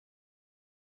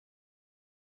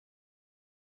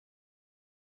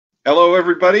Hello,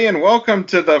 everybody, and welcome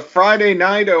to the Friday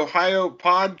Night Ohio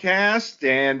podcast.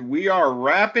 And we are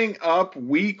wrapping up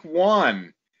week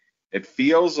one. It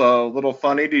feels a little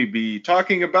funny to be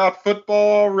talking about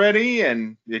football already,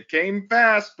 and it came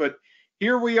fast, but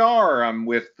here we are. I'm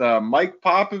with Mike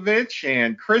Popovich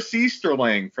and Chris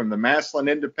Easterling from the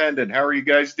Massillon Independent. How are you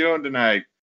guys doing tonight?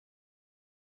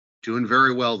 Doing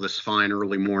very well this fine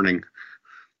early morning.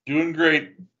 Doing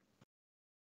great.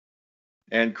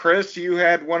 And Chris, you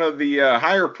had one of the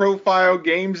higher profile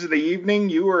games of the evening.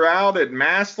 You were out at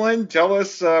Massillon. Tell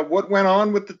us what went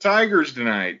on with the Tigers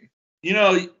tonight. You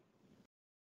know,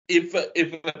 if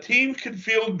a team can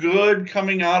feel good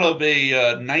coming out of a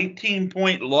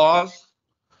 19-point loss,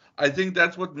 I think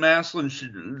that's what Massillon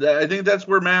should. I think that's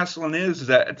where Massillon is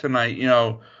at tonight.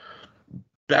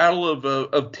 Battle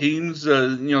of teams.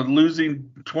 Losing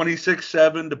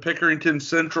 26-7 to Pickerington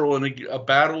Central, and a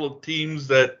battle of teams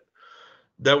that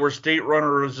were state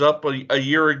runners up a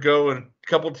year ago, and a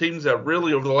couple teams that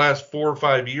really over the last 4 or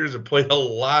 5 years have played a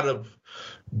lot of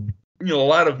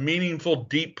meaningful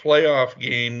deep playoff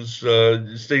games,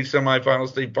 state semifinals,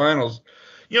 state finals.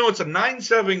 It's a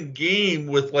 9-7 game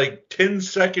with like 10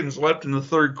 seconds left in the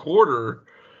third quarter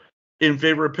in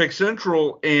favor of Pick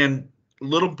Central, and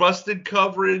little busted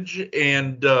coverage,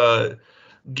 and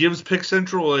gives Pick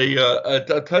Central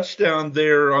a touchdown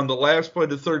there on the last play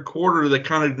of the third quarter that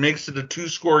kind of makes it a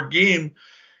 2-score game.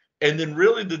 And then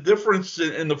really the difference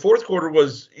in the fourth quarter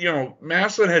was,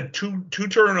 Massillon had two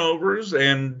turnovers,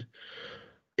 and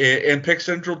Pick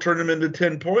Central turned them into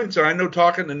 10 points. And I know,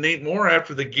 talking to Nate Moore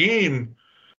after the game,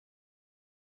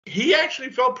 he actually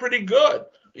felt pretty good.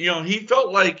 He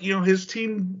felt like, his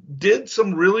team did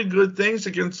some really good things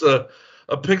against a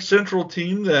Pick Central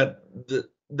team that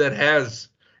has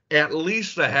at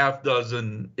least a half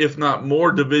dozen, if not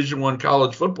more, Division I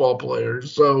college football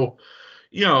players. So,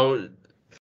 you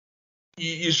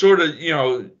sort of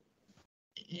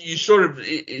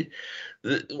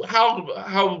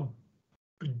how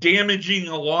damaging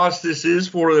a loss this is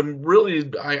for them, really,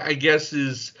 I guess,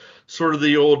 is sort of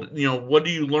the old, what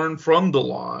do you learn from the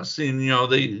loss? And,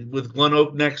 they, with Glen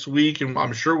Oak next week, and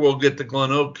I'm sure we'll get to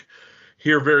Glen Oak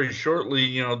here very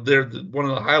shortly, they're one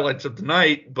of the highlights of the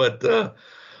night, but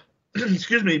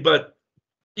excuse me, but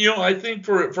I think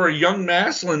for a young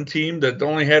Massillon team that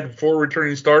only had 4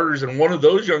 returning starters, and one of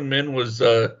those young men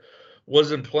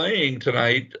wasn't playing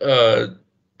tonight,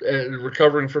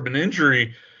 recovering from an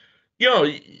injury,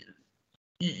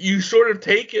 you sort of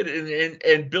take it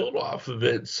and build off of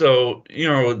it. So,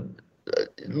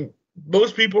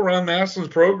 most people around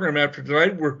Massillon's program after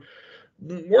tonight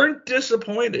weren't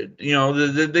disappointed.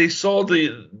 They saw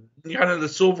the kind of the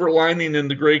silver lining in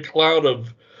the gray cloud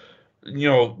of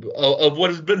what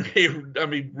has been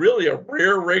really a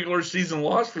rare regular season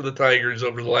loss for the Tigers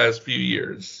over the last few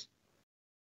years.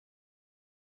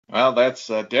 Well, that's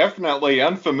definitely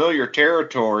unfamiliar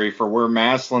territory for where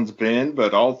Massillon's been,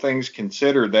 but all things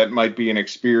considered, that might be an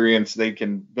experience they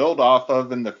can build off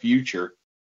of in the future.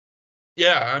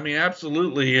 Yeah,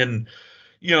 absolutely. And,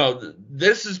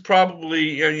 this is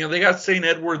probably, they got St.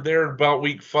 Edward there about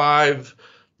week 5.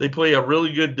 They play a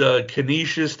really good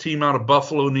Canisius team out of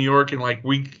Buffalo, New York in like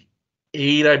week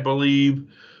 8, I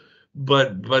believe.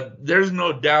 But there's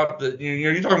no doubt that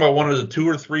you're talking about one of the 2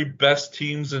 or 3 best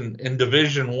teams in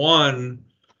Division I.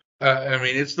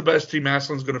 It's the best team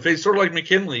Massillon's going to face, sort of like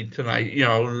McKinley tonight.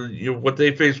 What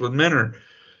they face with Minner.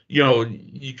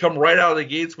 You come right out of the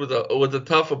gates with a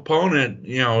tough opponent.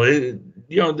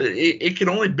 It can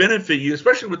only benefit you,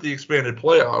 especially with the expanded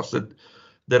playoffs,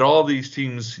 that all these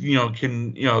teams you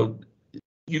can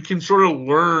sort of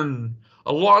learn.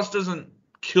 A loss doesn't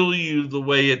kill you the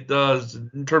way it does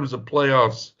in terms of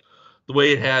playoffs, the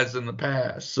way it has in the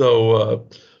past. So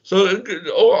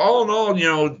all in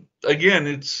all, again,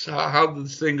 it's how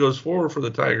this thing goes forward for the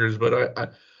Tigers.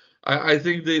 But I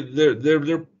think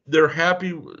they're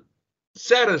happy,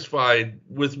 satisfied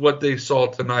with what they saw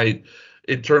tonight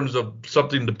in terms of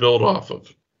something to build off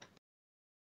of.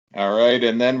 All right,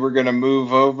 and then we're going to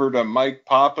move over to Mike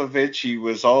Popovich. He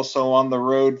was also on the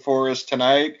road for us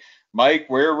tonight. Mike,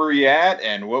 where were you at,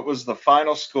 and what was the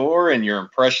final score and your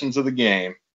impressions of the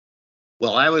game?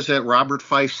 Well, I was at Robert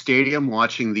Fife Stadium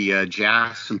watching the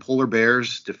Jackson Polar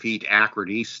Bears defeat Akron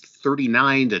East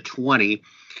 39-20,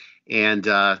 and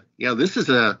this is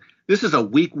a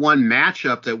week 1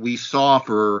 matchup that we saw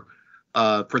for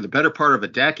the better part of a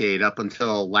decade, up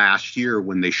until last year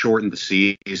when they shortened the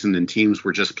season and teams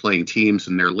were just playing teams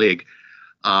in their league.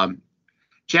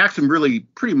 Jackson really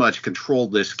pretty much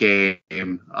controlled this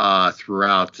game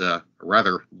throughout a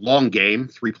rather long game,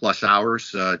 3+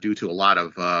 hours, due to a lot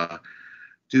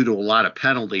of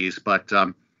penalties. But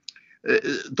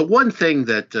the one thing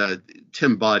that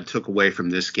Tim Budd took away from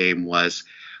this game was,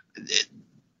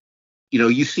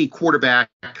 you see quarterback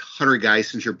Hunter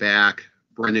Geisinger back,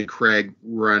 Brendan Craig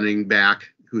running back,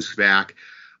 who's back,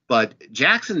 but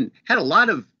Jackson had a lot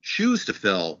of shoes to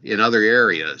fill in other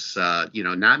areas.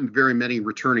 Not very many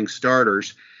returning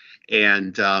starters,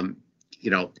 and the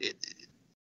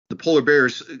Polar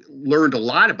Bears learned a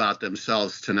lot about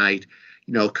themselves tonight.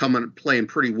 Playing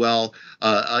pretty well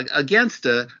against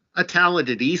a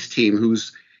talented East team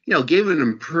who's given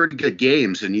them pretty good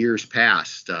games in years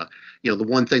past. The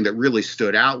one thing that really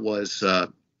stood out was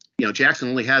Jackson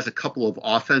only has a couple of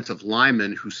offensive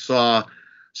linemen who saw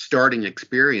starting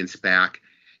experience back,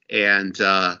 and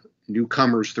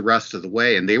newcomers the rest of the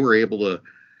way, and they were able to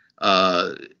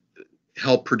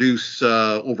help produce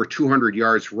over 200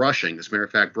 yards rushing. As a matter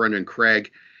of fact, Brendan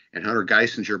Craig and Hunter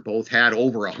Geisinger both had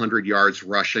over 100 yards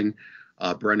rushing.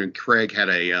 Brendan Craig had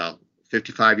a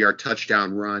 55-yard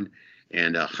touchdown run,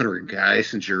 and Hunter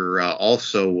Geisinger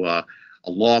also a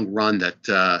long run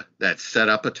that set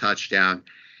up a touchdown.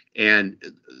 And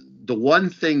the one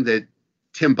thing that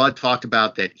Tim Budd talked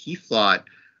about that he thought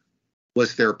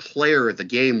was their player of the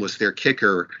game was their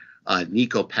kicker,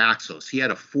 Nico Paxos. He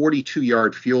had a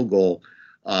 42-yard field goal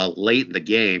late in the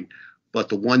game, but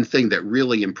the one thing that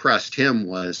really impressed him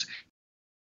was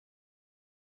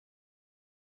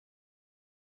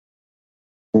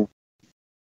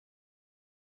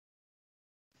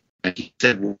he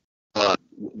said,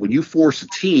 when you force a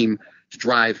team to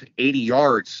drive 80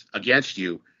 yards against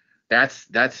you, that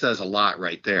says a lot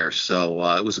right there. So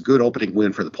it was a good opening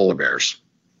win for the Polar Bears.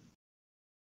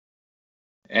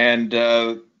 And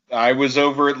I was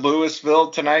over at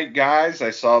Louisville tonight, guys.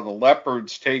 I saw the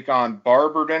Leopards take on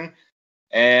Barberton,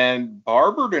 and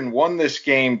Barberton won this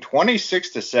game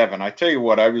 26-7. I tell you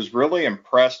what, I was really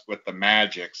impressed with the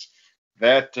Magics.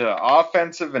 That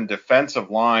offensive and defensive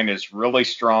line is really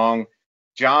strong.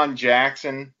 John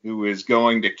Jackson, who is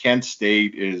going to Kent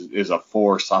State, is a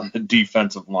force on the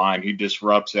defensive line. He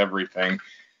disrupts everything.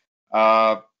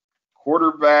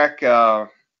 Quarterback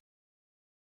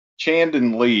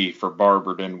Chandon Lee for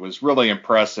Barberton was really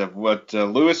impressive. What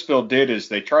Louisville did is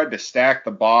they tried to stack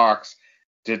the box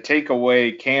to take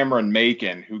away Cameron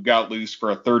Macon, who got loose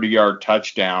for a 30-yard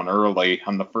touchdown early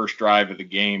on the first drive of the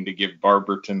game to give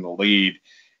Barberton the lead.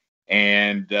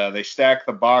 And they stacked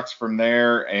the box from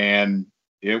there, and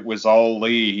it was all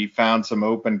Lee. He found some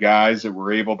open guys that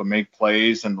were able to make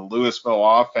plays, and the Louisville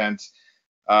offense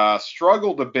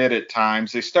struggled a bit at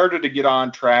times. They started to get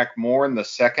on track more in the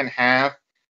second half.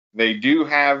 They do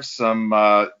have some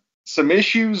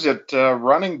issues at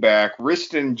running back.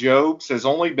 Riston Jobs has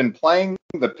only been playing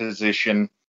the position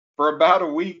for about a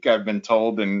week, I've been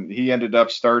told, and he ended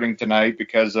up starting tonight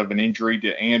because of an injury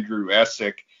to Andrew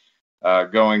Essick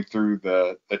going through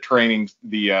the training,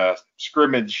 the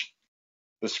scrimmage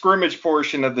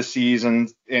portion of the season,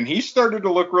 and he started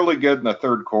to look really good in the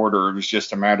third quarter. It was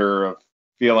just a matter of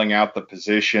feeling out the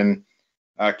position.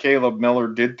 Caleb Miller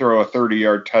did throw a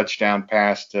 30-yard touchdown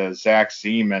pass to Zach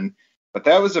Seaman, but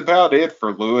that was about it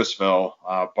for Louisville.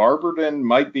 Barberton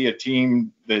might be a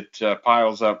team that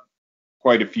piles up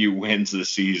quite a few wins this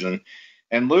season.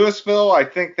 And Louisville, I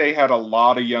think they had a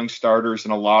lot of young starters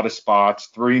in a lot of spots,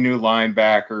 3 new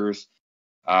linebackers,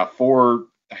 4,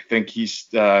 I think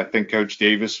Coach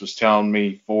Davis was telling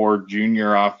me 4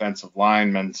 junior offensive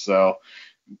linemen. So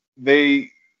they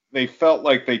felt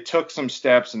like they took some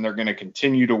steps, and they're going to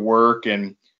continue to work.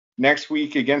 And next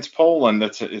week against Poland,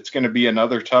 it's going to be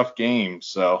another tough game.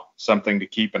 So something to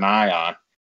keep an eye on.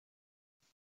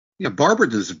 Yeah,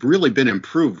 Barberton has really been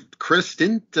improved. Chris,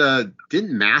 didn't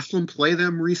Massillon play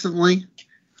them recently?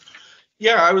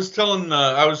 Yeah, I was telling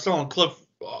Cliff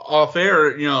off air.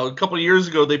 A couple of years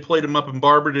ago they played him up in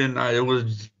Barberton. It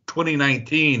was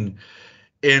 2019,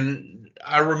 and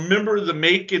I remember the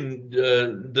Macon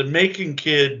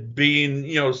kid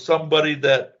being somebody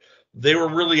that they were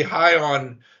really high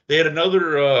on. They had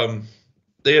another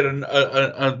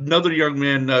another young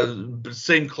man,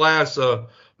 same class,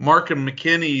 Markham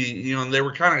McKinney, and they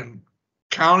were kind of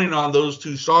counting on those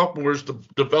 2 sophomores to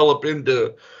develop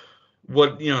into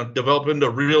real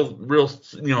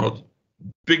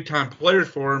big time players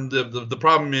for him. The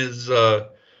problem is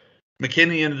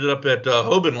McKinney ended up at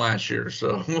Hoban last year,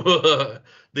 so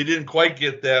they didn't quite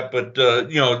get that. But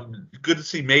good to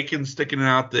see Macon sticking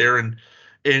out there, and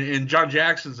John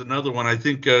Jackson's another one. I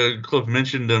think Cliff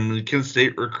mentioned him, the Kent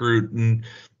State recruit, and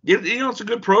it's a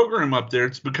good program up there.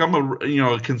 It's become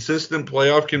a consistent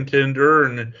playoff contender,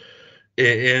 and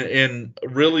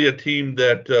really a team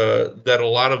that a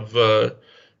lot of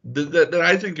that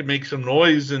I think can make some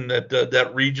noise in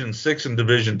that Region 6 in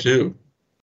Division 2.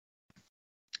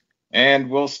 And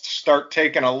we'll start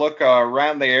taking a look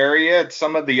around the area at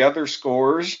some of the other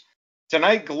scores.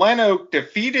 Tonight, Glen Oak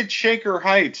defeated Shaker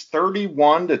Heights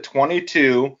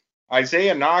 31-22.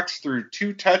 Isaiah Knox threw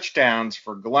 2 touchdowns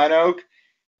for Glen Oak,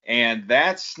 and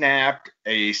that snapped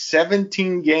a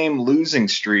 17-game losing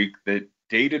streak that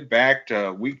dated back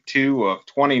to week 2 of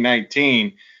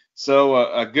 2019. So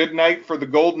a good night for the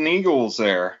Golden Eagles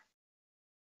there.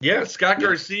 Yeah, Scott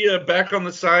Garcia back on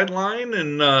the sideline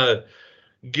and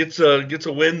gets a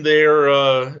win there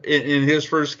in his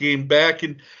first game back,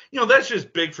 and that's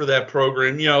just big for that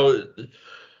program.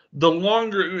 The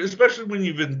longer, especially when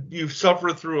you've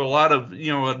suffered through a lot of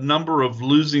a number of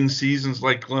losing seasons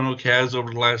like Glen Oak has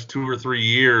over the last 2 or 3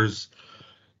 years,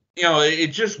 it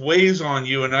just weighs on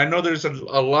you. And I know there's a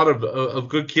lot of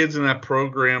good kids in that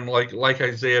program, like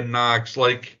Isaiah Knox,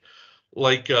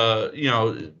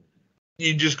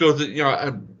 you just go through,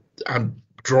 I'm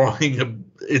drawing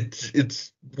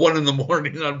it's 1 a.m.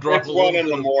 I'm drawing. It's 1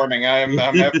 a.m.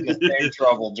 I'm having the same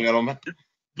trouble, gentlemen.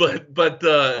 But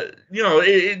to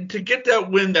get that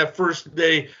win that first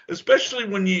day, especially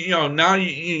when now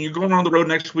you're going on the road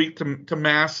next week to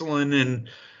Massillon, and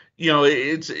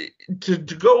it's to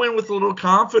go in with a little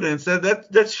confidence,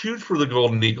 that's huge for the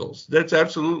Golden Eagles. That's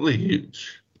absolutely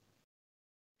huge.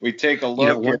 We take a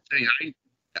look at.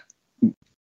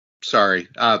 Sorry,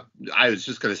 I was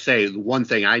just going to say the one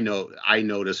thing I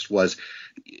noticed was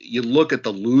you look at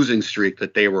the losing streak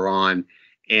that they were on,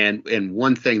 and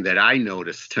one thing that I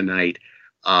noticed tonight,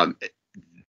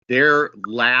 their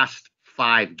last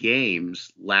 5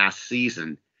 games last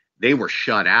season, they were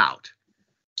shut out.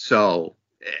 So,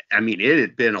 I mean, it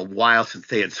had been a while since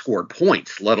they had scored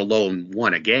points, let alone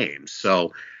won a game.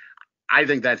 So I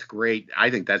think that's great.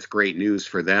 I think that's great news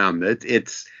for them.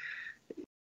 It's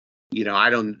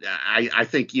I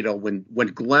think, when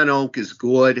Glen Oak is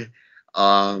good,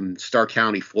 Stark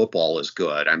County football is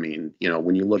good. I mean,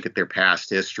 when you look at their past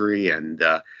history, and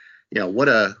what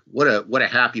a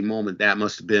happy moment that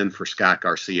must have been for Scott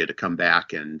Garcia to come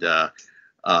back and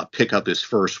pick up his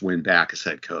first win back as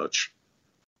head coach.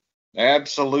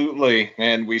 Absolutely.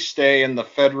 And we stay in the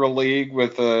Federal League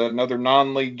with another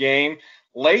non-league game.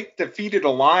 Lake defeated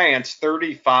Alliance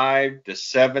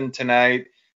 35-7 tonight.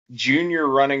 Junior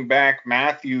running back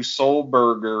Matthew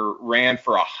Solberger ran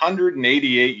for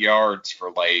 188 yards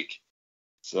for Lake.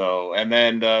 So, and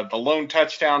then the lone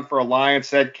touchdown for Alliance,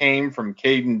 that came from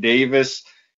Caden Davis.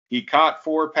 He caught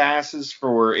 4 passes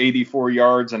for 84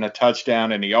 yards and a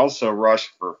touchdown, and he also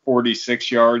rushed for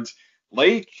 46 yards.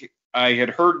 Lake, I had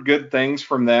heard good things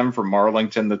from them from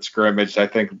Arlington that scrimmaged. I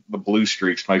think the Blue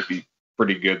Streaks might be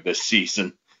pretty good this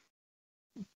season.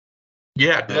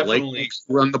 Yeah, definitely. Lake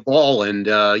run the ball, and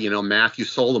Matthew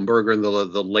Sollenberger,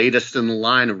 the latest in the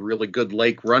line of really good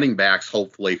Lake running backs,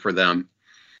 hopefully for them.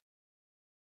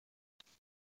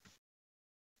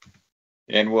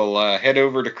 And we'll head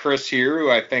over to Chris here, who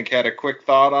I think had a quick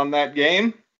thought on that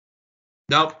game.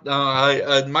 Nope,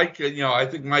 Mike. I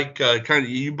think Mike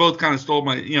you both kind of stole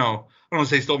my. I don't want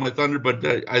to say stole my thunder, but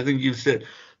I think you said,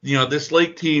 this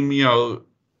Lake team.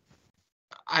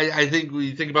 I think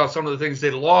we think about some of the things they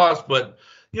lost, but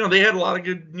they had a lot of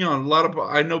good,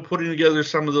 I know putting together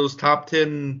some of those top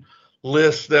 10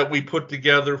 lists that we put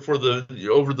together for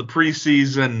over the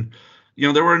preseason.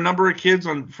 There were a number of kids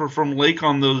from Lake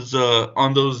on those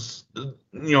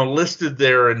listed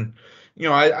there, and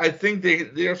I think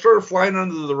they're sort of flying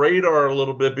under the radar a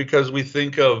little bit because we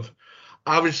think of,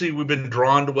 obviously we've been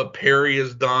drawn to what Perry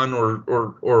has done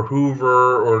or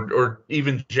Hoover or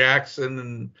even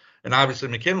Jackson and obviously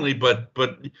McKinley, but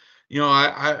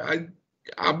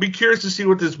I'll be curious to see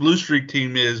what this Blue Streak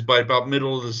team is by about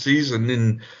middle of the season,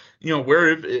 and where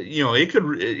it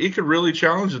could really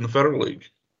challenge in the Federal League.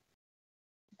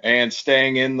 And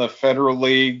staying in the Federal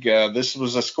League, this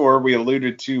was a score we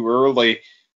alluded to early.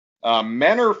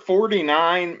 Menor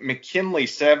 49, McKinley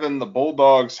 7. The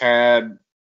Bulldogs had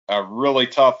a really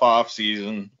tough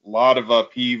offseason, a lot of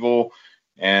upheaval.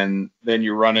 And then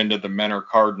you run into the Menor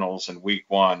Cardinals in week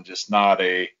 1. Just not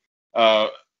a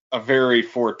very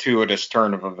fortuitous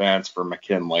turn of events for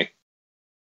McKinley.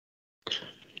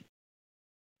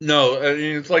 No, I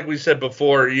mean, it's like we said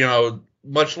before,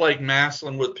 much like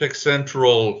Massillon with Pick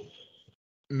Central,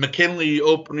 McKinley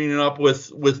opening it up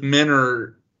with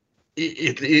Menor,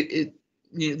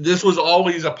 this was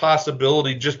always a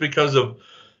possibility just because of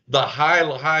the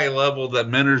high level that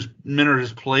Menor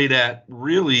has played at.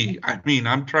 Really, I mean,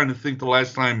 I'm trying to think the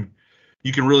last time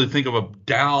you can really think of a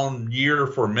down year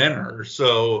for Menor.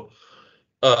 So,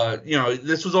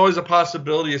 this was always a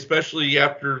possibility, especially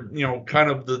after, kind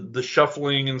of the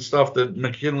shuffling and stuff that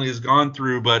McKinley has gone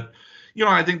through. But,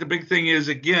 I think the big thing is,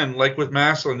 again, like with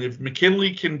Massillon, if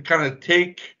McKinley can kind of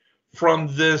take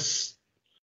from this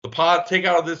take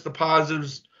out of this the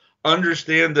positives,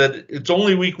 understand that it's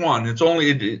only week one. It's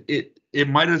only it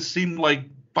might have seemed like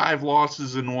 5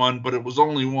 losses in one, but it was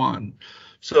only one.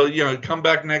 So come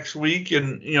back next week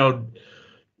and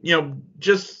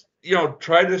just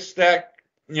try to stack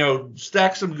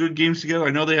some good games together.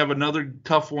 I know they have another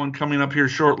tough one coming up here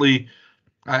shortly.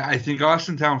 I think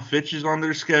Austintown Fitch is on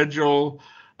their schedule.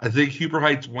 I think Huber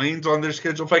Heights Wayne's on their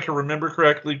schedule, if I can remember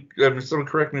correctly. Someone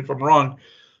correct me if I'm wrong.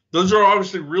 Those are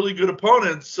obviously really good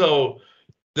opponents, so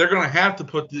they're going to have to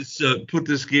put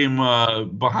this game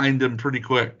behind them pretty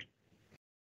quick.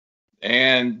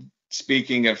 And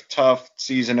speaking of tough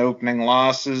season opening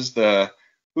losses, the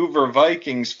Hoover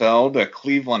Vikings fell to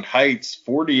Cleveland Heights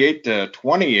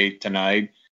 48-28 tonight.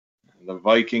 The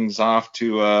Vikings off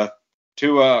to a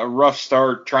rough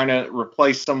start, trying to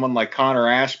replace someone like Connor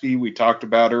Ashby we talked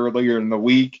about earlier in the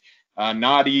week.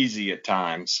 Not easy at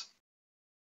times.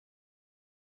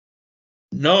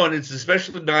 No, and it's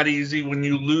especially not easy when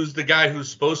you lose the guy who's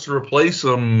supposed to replace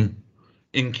him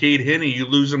in Cade Henney. You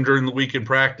lose him during the week in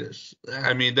practice.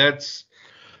 I mean, that's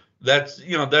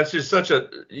just such a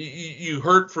you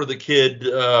hurt for the kid,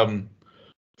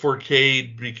 for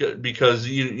Cade, because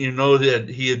you know that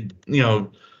he had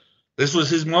this was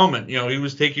his moment. He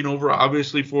was taking over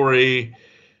obviously for a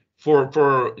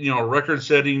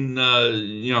record-setting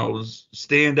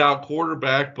standout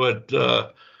quarterback, but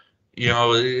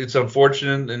it's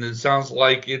unfortunate, and it sounds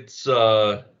like it's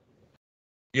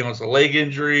it's a leg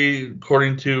injury,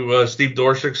 according to Steve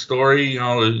Dorsick's story.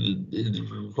 It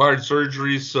required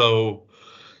surgery. So,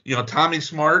 Tommy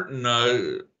Smart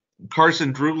and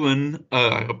Carson Drulin,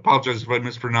 I apologize if I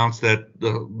mispronounced that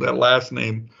last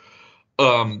name,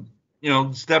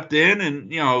 stepped in,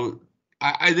 and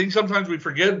I think sometimes we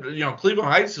forget. Cleveland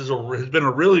Heights has been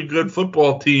a really good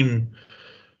football team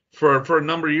for a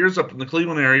number of years up in the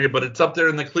Cleveland area, but it's up there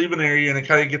in the Cleveland area, and it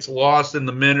kind of gets lost in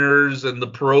the Minners and the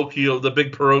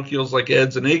big parochials like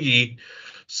Ed's and Iggy.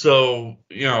 So,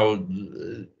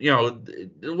 it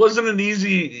wasn't an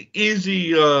easy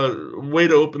way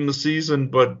to open the season,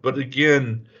 but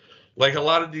again, like a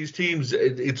lot of these teams,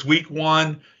 it's week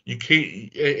one. You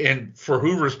can't, and for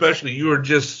Hoover especially,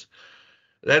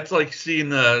 that's like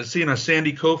seeing a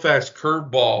Sandy Koufax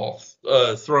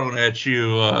curveball thrown at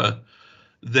you.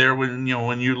 There when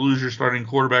you lose your starting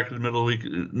quarterback in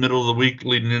the middle of the week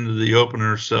leading into the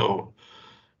opener. So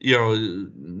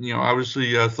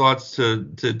obviously thoughts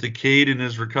to Cade and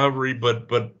his recovery,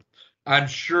 but I'm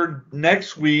sure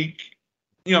next week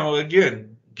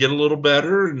again get a little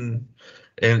better and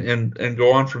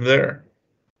go on from there.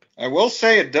 I will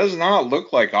say it does not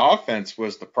look like offense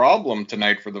was the problem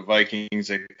tonight for the Vikings.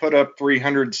 They put up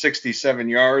 367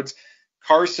 yards.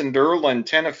 Carson Derlin,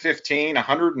 10 of 15,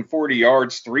 140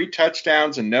 yards, 3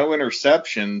 touchdowns, and no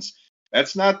interceptions.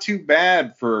 That's not too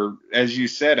bad for, as you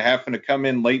said, having to come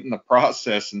in late in the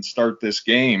process and start this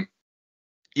game.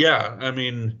 Yeah, I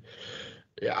mean,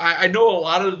 I know a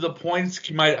lot of the points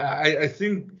I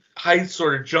think Heights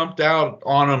sort of jumped out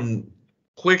on them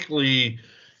quickly,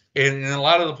 and a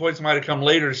lot of the points might have come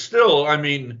later. Still, I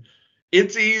mean,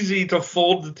 it's easy to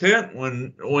fold the tent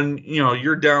when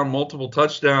you're down multiple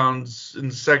touchdowns in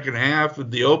the second half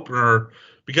of the opener,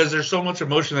 because there's so much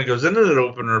emotion that goes into that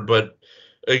opener. But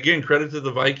again, credit to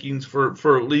the Vikings for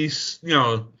at least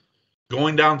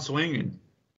going down swinging.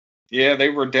 Yeah, they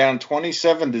were down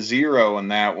 27-0 in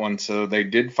that one, so they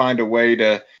did find a way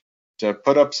to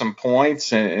put up some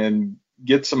points and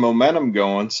get some momentum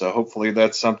going. So hopefully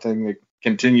that's something that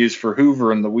continues for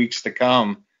Hoover in the weeks to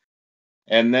come.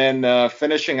 And then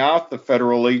finishing off the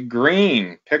Federal League,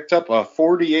 Green picked up a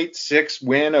 48-6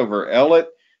 win over Ellett.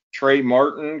 Trey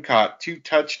Martin caught 2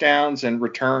 touchdowns and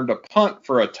returned a punt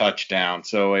for a touchdown.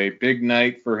 So a big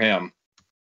night for him.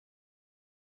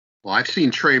 Well, I've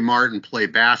seen Trey Martin play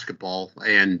basketball,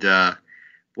 and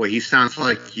boy, he sounds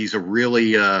like he's a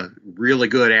really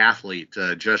good athlete,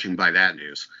 judging by that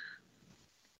news.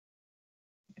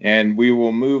 And we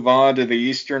will move on to the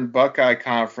Eastern Buckeye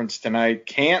Conference tonight.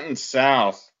 Canton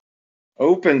South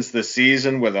opens the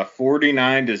season with a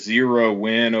 49-0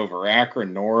 win over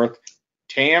Akron North.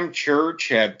 Tam Church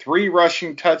had 3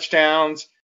 rushing touchdowns.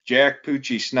 Jack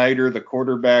Poochie Snyder, the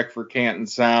quarterback for Canton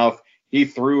South, he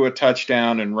threw a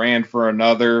touchdown and ran for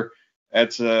another.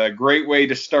 That's a great way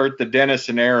to start the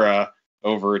Dennison era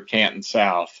over at Canton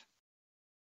South.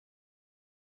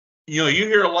 You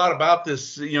hear a lot about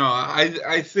this.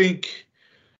 I think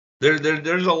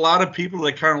there's a lot of people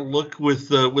that kind of look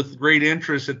with great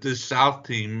interest at this South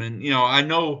team. And I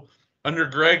know under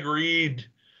Greg Reed,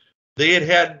 they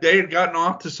had gotten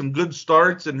off to some good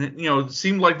starts, and it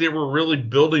seemed like they were really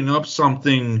building up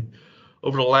something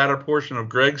over the latter portion of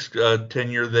Greg's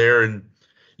tenure there. And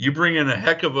you bring in a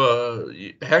heck of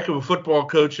a football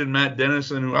coach in Matt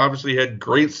Dennison, who obviously had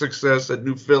great success at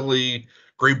New Philly,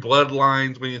 great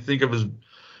bloodlines when you think of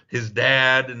his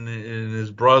dad and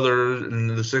his brother and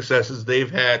the successes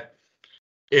they've had.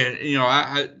 And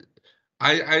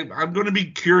I'm going to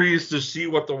be curious to see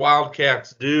what the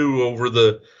Wildcats do over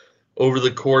the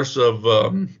course of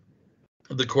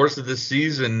this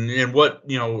season, and what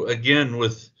again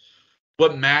with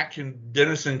what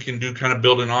Dennison can do, kind of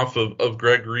building off of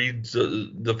Greg Reed's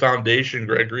the foundation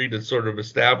Greg Reed has sort of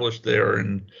established there,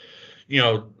 and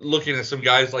looking at some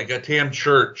guys like Tam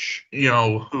Church,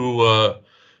 who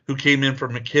came in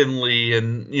from McKinley,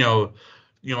 and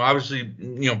obviously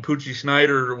Poochie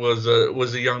Snyder was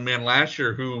a young man last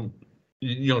year who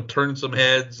turned some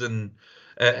heads and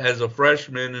as a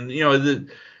freshman, and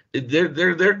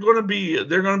they're going to be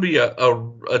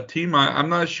a team. I'm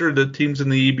not sure the teams in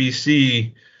the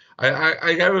EBC.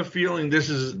 I have a feeling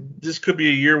this could be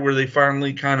a year where they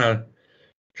finally kind of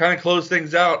close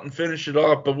things out and finish it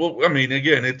off. But we'll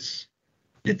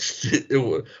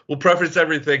preface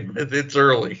everything with it's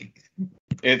early.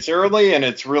 It's early and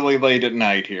it's really late at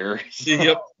night here.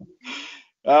 Yep.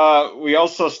 We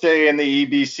also stay in the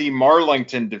EBC.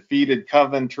 Marlington defeated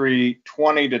Coventry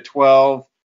 20-12.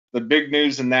 The big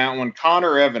news in that one,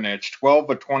 Connor Evanich, 12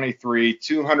 of 23,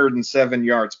 207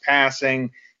 yards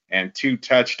passing and 2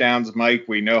 touchdowns. Mike,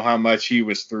 we know how much he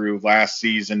was through last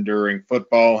season during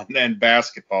football and then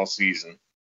basketball season.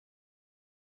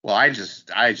 Well, I just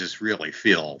really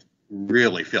feel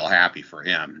happy for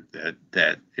him that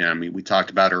we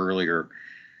talked about earlier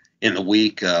in the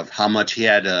week of how much he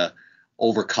had to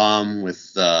overcome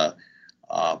with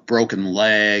broken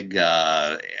leg,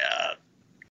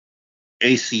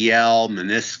 ACL,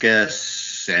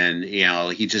 meniscus, and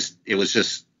it was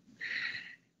just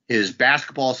his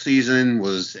basketball season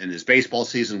and his baseball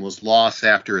season was lost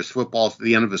after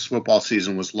the end of his football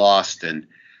season was lost, and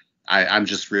I'm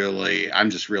just really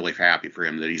happy for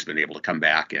him that he's been able to come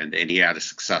back and he had a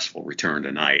successful return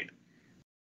tonight.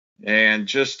 And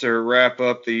just to wrap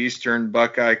up the Eastern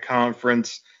Buckeye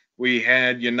Conference, we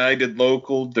had United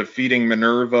Local defeating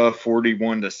Minerva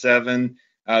 41-7.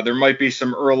 There might be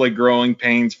some early growing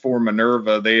pains for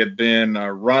Minerva. They had been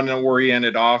a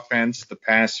run-oriented offense the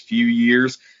past few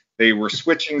years. They were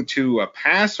switching to a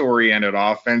pass-oriented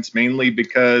offense mainly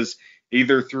because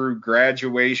either through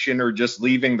graduation or just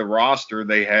leaving the roster,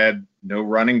 they had no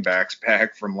running backs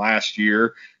back from last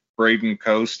year. Braden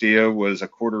Costia was a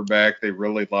quarterback they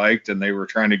really liked, and they were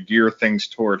trying to gear things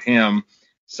toward him.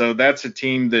 So that's a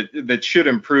team that should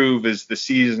improve as the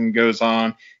season goes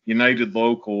on. United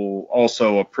Local,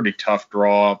 also a pretty tough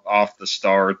draw off the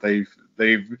start.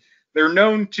 They're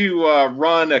known to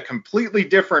run a completely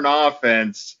different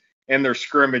offense in their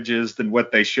scrimmages than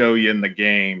what they show you in the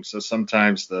game. So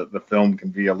sometimes the film can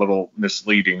be a little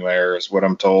misleading there, is what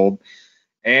I'm told.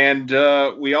 And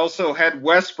we also had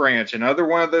West Branch, another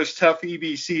one of those tough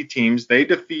EBC teams. They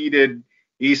defeated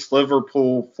East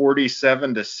Liverpool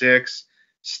 47-6.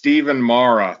 Stephen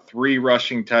Mara, 3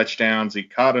 rushing touchdowns. He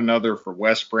caught another for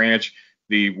West Branch.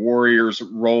 The Warriors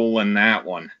roll in that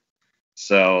one.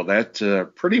 So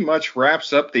that pretty much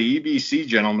wraps up the EBC,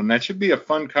 gentlemen. That should be a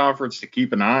fun conference to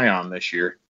keep an eye on this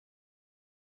year.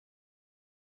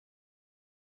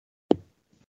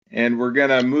 And we're going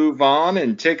to move on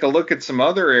and take a look at some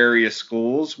other area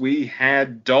schools. We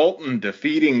had Dalton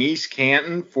defeating East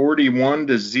Canton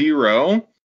 41-0.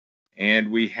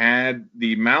 And we had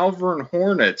the Malvern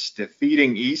Hornets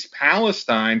defeating East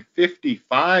Palestine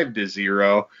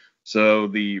 55-0. So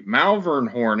the Malvern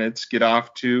Hornets get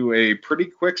off to a pretty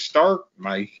quick start,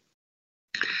 Mike.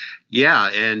 Yeah,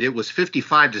 and it was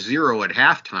 55-0 at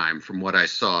halftime from what I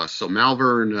saw. So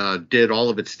Malvern did all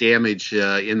of its damage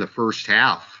in the first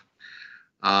half.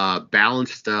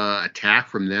 Balanced attack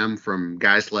from them, from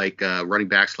guys like running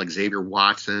backs like Xavier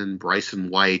Watson, Bryson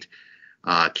White,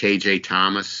 KJ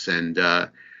Thomas, and their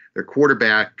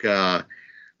quarterback,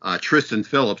 Tristan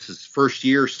Phillips, his first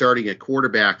year starting at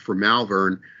quarterback for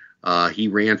Malvern. He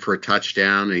ran for a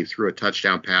touchdown, and he threw a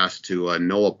touchdown pass to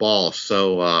Noah Ball.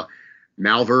 So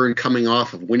Malvern, coming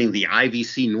off of winning the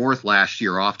IVC North last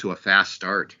year, off to a fast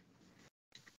start.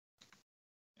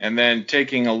 And then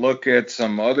taking a look at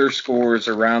some other scores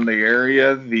around the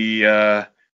area, the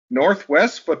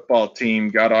Northwest football team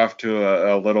got off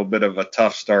to a little bit of a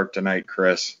tough start tonight,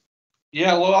 Chris.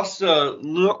 Yeah, lost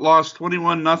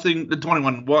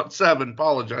 21-7.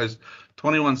 Apologize,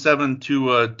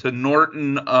 21-7 to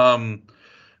Norton.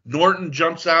 Norton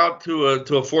jumps out to a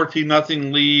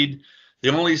 14-0 lead. The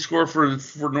only score for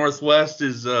Northwest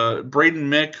is Braden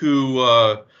Mick, who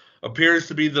appears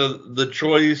to be the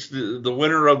choice, the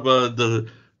winner of the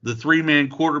 3-man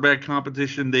quarterback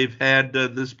competition they've had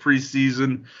this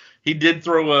preseason. He did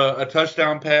throw a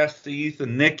touchdown pass to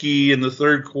Ethan Nicky in the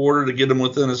third quarter to get him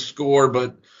within a score,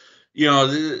 but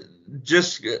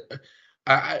just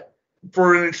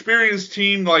for an experienced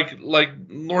team like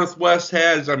Northwest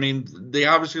has, I mean, they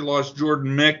obviously lost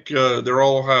Jordan Mick, their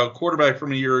All-Ohio quarterback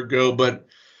from a year ago, but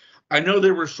I know they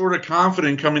were sort of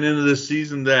confident coming into this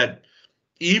season that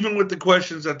even with the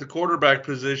questions at the quarterback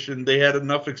position, they had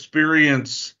enough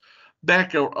experience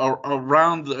back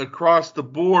around across the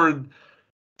board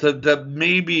to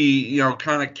maybe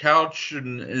kind of couch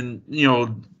and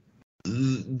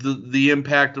the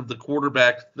impact of the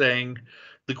quarterback thing,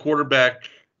 the quarterback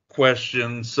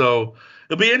question. So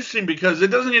it'll be interesting because it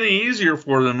doesn't get any easier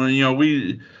for them.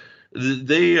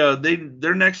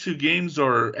 Their next 2 games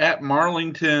are at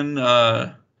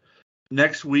Marlington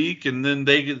next week, and then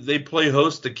they play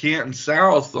host to Canton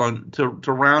South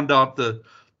to round out the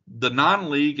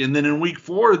non-league, and then in week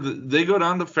 4 they go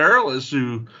down to Fairless,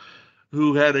 who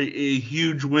had a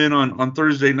huge win on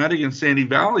Thursday night against Sandy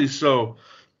Valley. So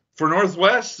for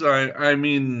Northwest, I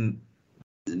mean,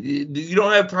 you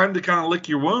don't have time to kind of lick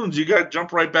your wounds. You got to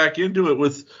jump right back into it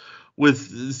with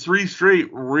 3 straight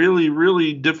really,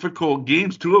 really difficult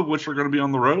games, 2 of which are going to be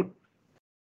on the road.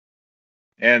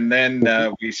 And then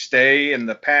we stay in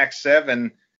the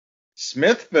Pac-7.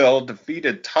 Smithville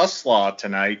defeated Tuslaw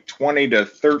tonight,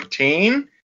 20-13.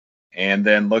 And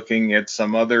then looking at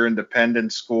some other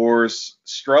independent scores,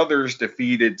 Struthers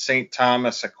defeated St.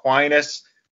 Thomas Aquinas,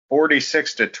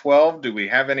 46-12. Do we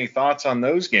have any thoughts on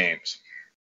those games?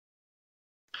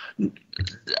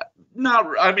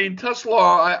 I mean,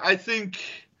 Tuslaw, I think,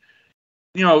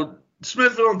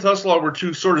 Smithville and Tuslaw were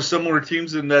 2 sort of similar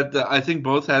teams in that I think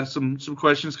both had some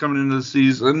questions coming into the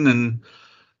season and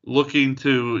looking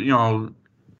to,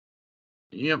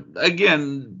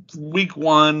 again, week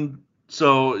 1.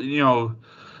 So,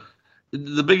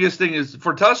 the biggest thing is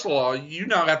for Tuslaw, you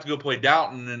now have to go play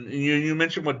Dalton. And you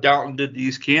mentioned what Dalton did to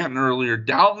East Canton earlier.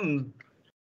 Dalton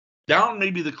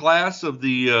may be the class of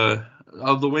the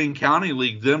Wayne County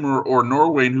League, them or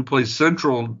Norwayne, who plays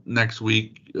Central next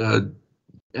week,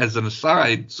 as an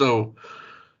aside. So,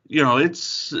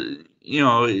 it's,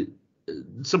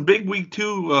 some big week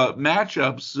 2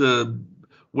 matchups,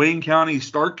 Wayne County,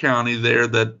 Stark County there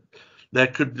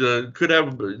that could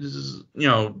have,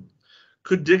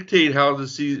 could dictate how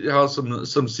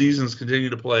some seasons continue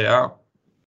to play out.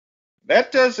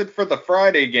 That does it for the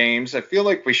Friday games. I feel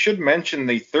like we should mention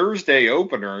the Thursday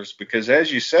openers because,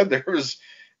 as you said,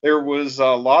 there was a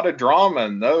lot of drama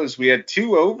in those. We had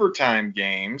 2 overtime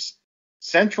games.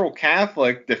 Central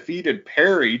Catholic defeated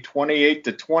Perry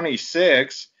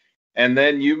 28-26, and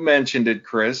then you mentioned it,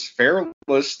 Chris.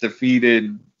 Fairless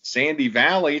defeated Sandy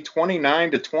Valley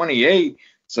 29-28.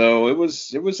 So it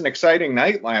was an exciting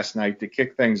night last night to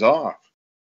kick things off.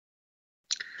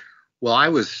 Well, I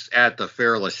was at the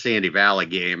Fairless Sandy Valley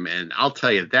game, and I'll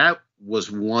tell you, that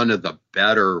was one of the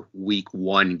better week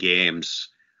 1 games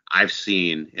I've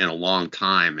seen in a long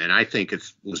time. And I think it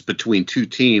was between 2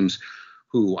 teams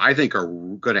who I think are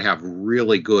going to have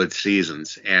really good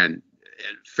seasons. And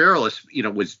Fairless, they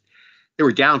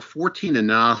were down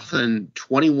 14-0,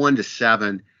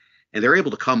 21-7, and they're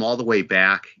able to come all the way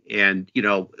back. And,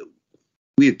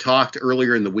 we had talked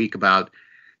earlier in the week about,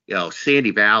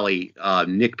 Sandy Valley,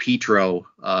 Nick Petro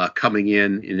coming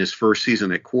in his first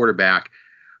season at quarterback.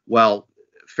 Well,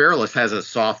 Fairless has a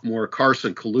sophomore,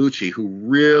 Carson Colucci, who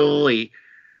really,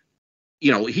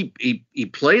 he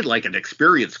played like an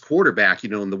experienced quarterback,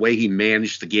 in the way he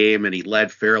managed the game, and he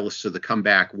led Fairless to the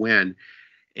comeback win.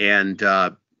 And,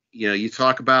 you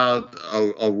talk about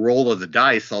a roll of the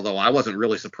dice, although I wasn't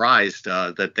really surprised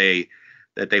that they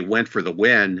went for the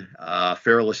win.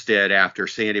 Fairless did after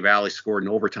Sandy Valley scored in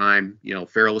overtime.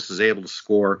 Fairless was able to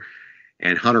score,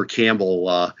 and Hunter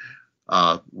Campbell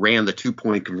ran the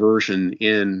 2-point conversion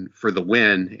in for the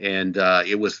win. And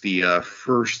it was the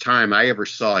first time I ever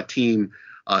saw a team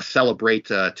celebrate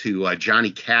to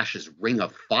Johnny Cash's Ring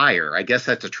of Fire. I guess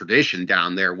that's a tradition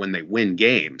down there when they win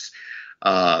games.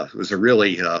 It was a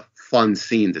really fun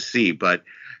scene to see. But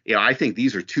I think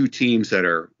these are 2 teams that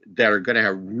are going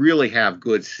to really have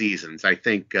good seasons. I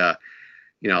think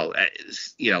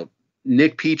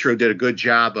Nick Petro did a good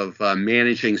job of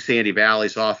managing Sandy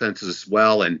Valley's offenses as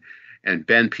well, and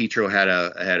Ben Petro had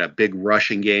a big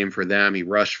rushing game for them. He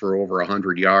rushed for over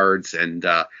 100 yards, and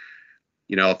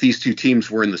if these two teams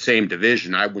were in the same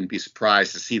division, I wouldn't be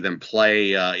surprised to see them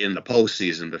play in the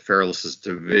postseason. But Fairless is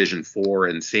Division 4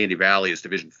 and Sandy Valley is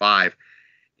Division 5.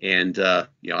 And,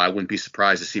 I wouldn't be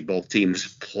surprised to see both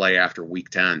teams play after Week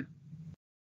 10.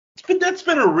 That's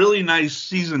been a really nice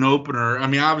season opener. I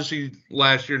mean, obviously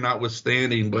last year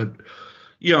notwithstanding, but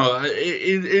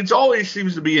it always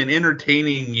seems to be an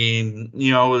entertaining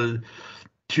game.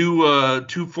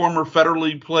 Two former Federal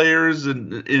League players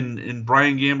in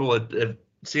Brian Gamble at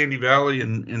Sandy Valley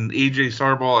and AJ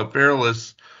Sarball at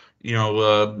Fairless,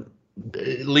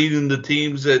 leading the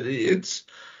teams. That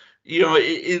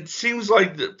it seems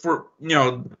like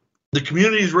the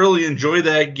communities really enjoy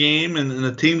that game, and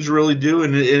the teams really do,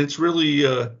 and it's really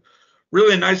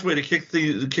really a nice way to kick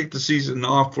the season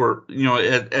off for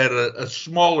at a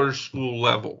smaller school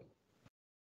level.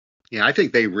 Yeah, I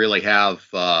think they really have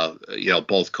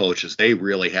both coaches. They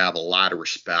really have a lot of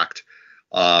respect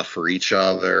for each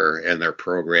other and their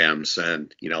programs,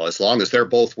 and as long as they're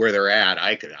both where they're at,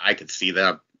 I could see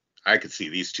them. I could see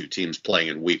these two teams playing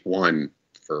in Week 1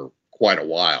 for quite a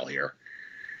while here.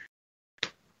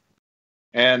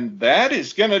 And that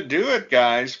is going to do it,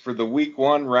 guys, for the Week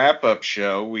 1 wrap-up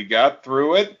show. We got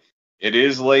through it. It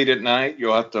is late at night.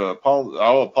 You'll have to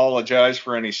I'll apologize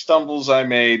for any stumbles I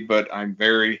made, but I'm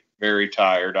very, very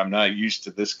tired. I'm not used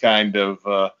to this kind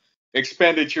of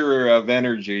expenditure of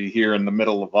energy here in the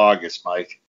middle of August,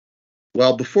 Mike.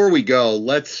 Well, before we go,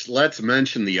 let's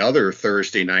mention the other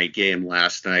Thursday night game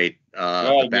last night,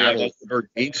 the Battle of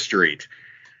 13th Street.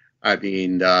 I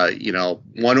mean,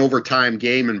 one overtime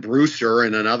game in Brewster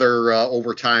and another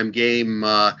overtime game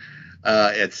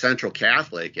at Central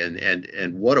Catholic,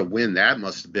 and what a win that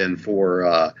must have been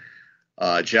for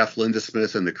Jeff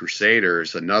Lindesmith and the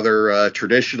Crusaders. Another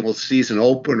traditional season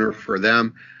opener for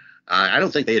them. I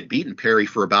don't think they had beaten Perry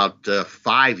for about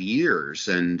 5 years,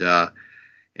 and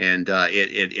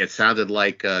it sounded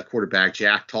like quarterback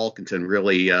Jack Talkington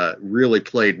really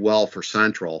played well for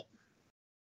Central.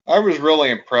 I was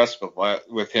really impressed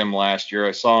with him last year.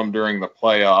 I saw him during the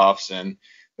playoffs, and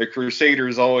the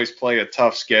Crusaders always play a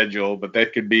tough schedule, but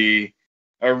that could be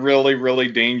a really,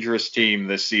 really dangerous team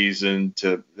this season.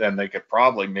 And they could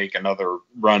probably make another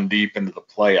run deep into the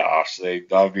playoffs. They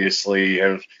obviously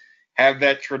have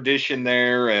that tradition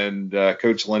there, and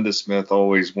Coach Lindesmith,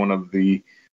 always one of the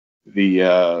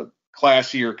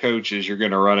classier coaches you're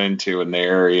going to run into in the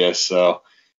area. So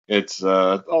it's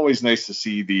always nice to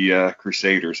see the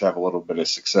Crusaders have a little bit of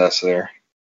success there.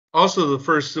 Also,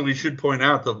 we should point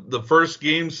out the first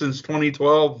game since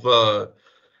 2012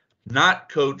 not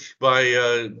coached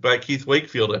by Keith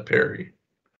Wakefield at Perry.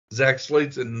 Zach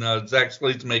Slate's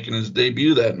making his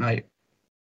debut that night.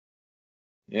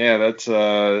 Yeah, that's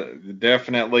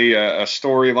definitely a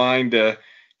storyline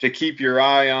to keep your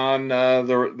eye on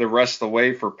the rest of the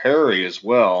way for Perry as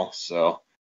well. So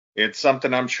it's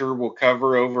something I'm sure we'll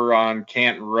cover over on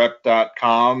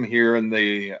CantonRep.com here in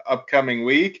the upcoming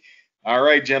week. All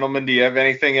right, gentlemen, do you have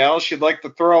anything else you'd like to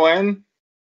throw in?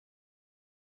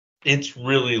 It's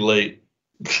really late.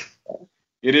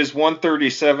 It is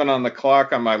 1:37 on the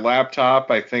clock on my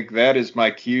laptop. I think that is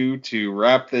my cue to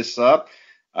wrap this up.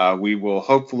 We will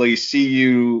hopefully see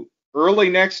you early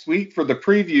next week for the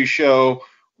preview show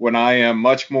when I am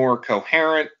much more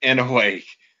coherent and awake.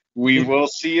 We will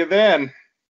see you then.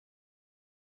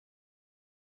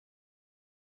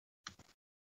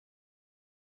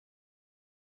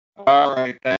 All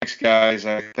right, thanks, guys.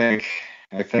 I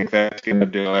think that's going to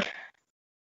do it.